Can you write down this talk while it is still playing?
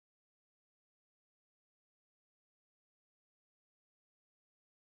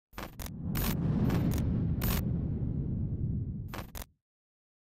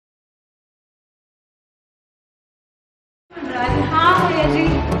हाँ भैया जी,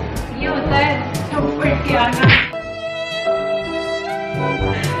 ये होता है थप्पड़ के आना।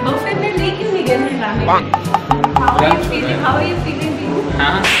 बफे में लेकिन नहीं गए लाने। How are you feeling? How are you feeling?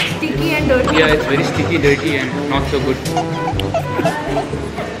 Sticky and dirty. Yeah, it's very sticky, dirty, and not so good.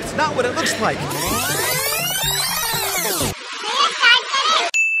 It's not what it looks like.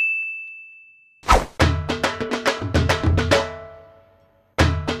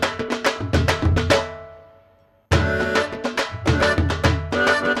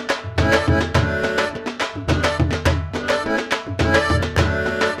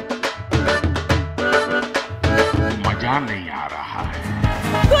 मजा नहीं आ रहा है।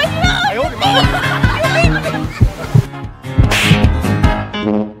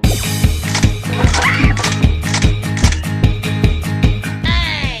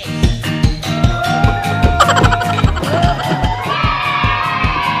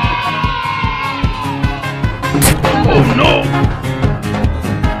 Oh no!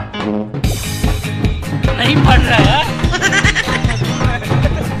 नहीं पड़ रहा है।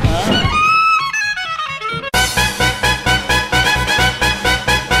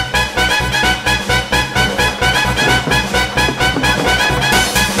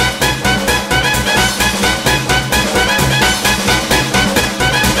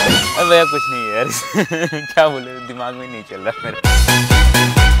 भैया कुछ नहीं है यार। क्या बोले, दिमाग में नहीं चल रहा मेरे।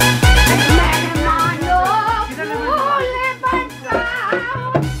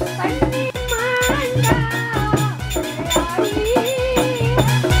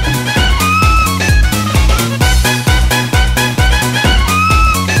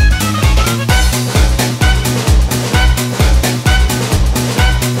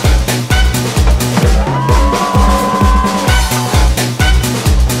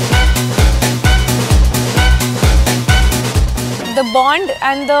 The bond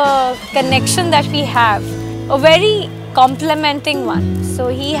and the connection that we have, a very complementing one. So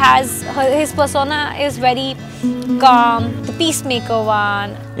he has, his persona is very calm, the peacemaker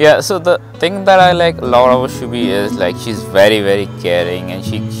one. Yeah, so the thing that I like a lot about Shubhi is like she's very caring, and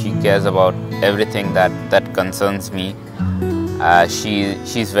she cares about everything that concerns me.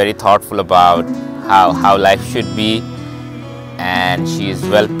 She's very thoughtful about how life should be, and she is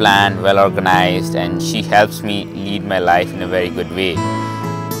well planned, well organized, and she helps me lead my life in a very good way.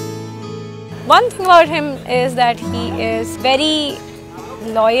 One thing about him is that he is very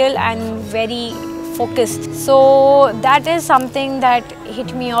loyal and very focused. So that is something that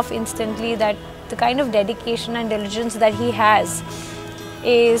hit me off instantly, that the kind of dedication and diligence that he has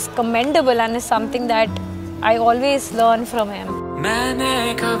is commendable and is something that I always learn from him.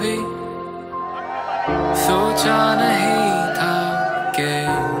 मैंने कभी सोचा नहीं था कि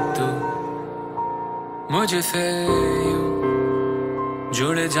तू मुझसे यूं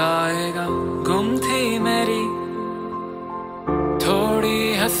जुड़ जाएगा। गुम थी मेरी थोड़ी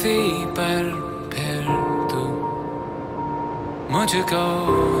हंसी पर फिर तू मुझको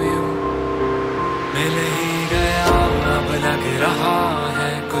यूं मिल ही गया। अब लग रहा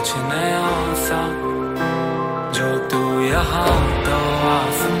है कुछ नया सा, जो तू यहाँ तो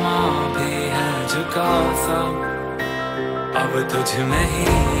आसमां भी है झुका सा। अब तुझ में ही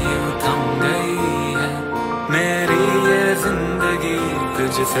यूं थम गई है मेरी ये जिंदगी।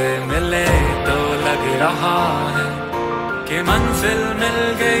 तुझसे मिले तो लग रहा है कि मंजिल मिल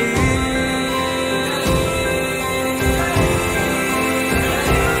गई।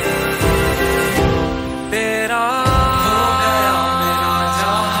 तेरा हो गया मेरा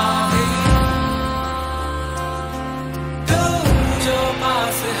जहां भी, तू जो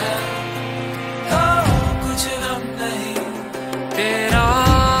पास है तो कुछ गम नहीं। तेरा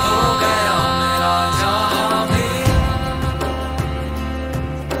हो गया मेरा जहां भी,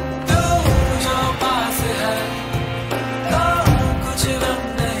 तू जो पास है तो कुछ गम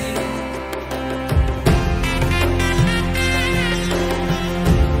नहीं।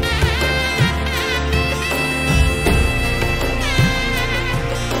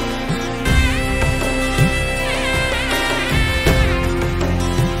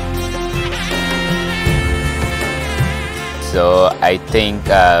 So I think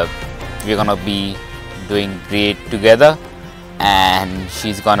we're gonna be doing great together, and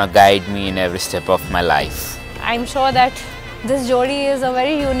she's gonna guide me in every step of my life. I'm sure that this jodi is a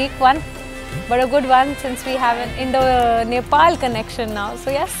very unique one, but a good one since we have an Indo-Nepal connection now. So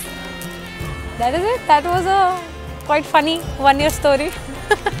yes, that is it. That was a quite funny one-year story.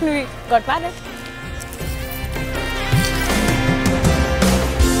 We got married.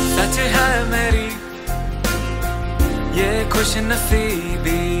 सच है मेरी ये खुश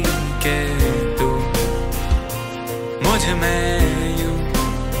नसीबी के तू मुझ में यूं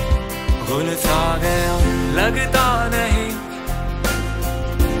घुल सा गया। लगता नहीं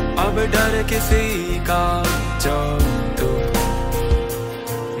अब डर किसी का जो तू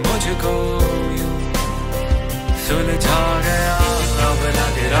मुझको यूं सुलझा गया। अब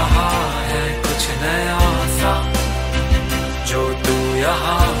लग रहा है कुछ नया सा, जो तू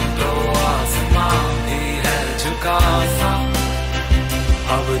यहाँ तो आसमां भी है झुका सा।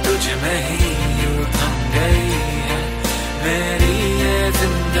 अब तुझ में ही यूं थम गई है मेरी ये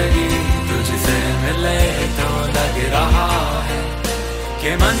जिंदगी। तुझसे मिले तो लग रहा है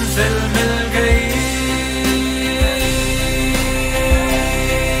कि मंजिल मिल गई।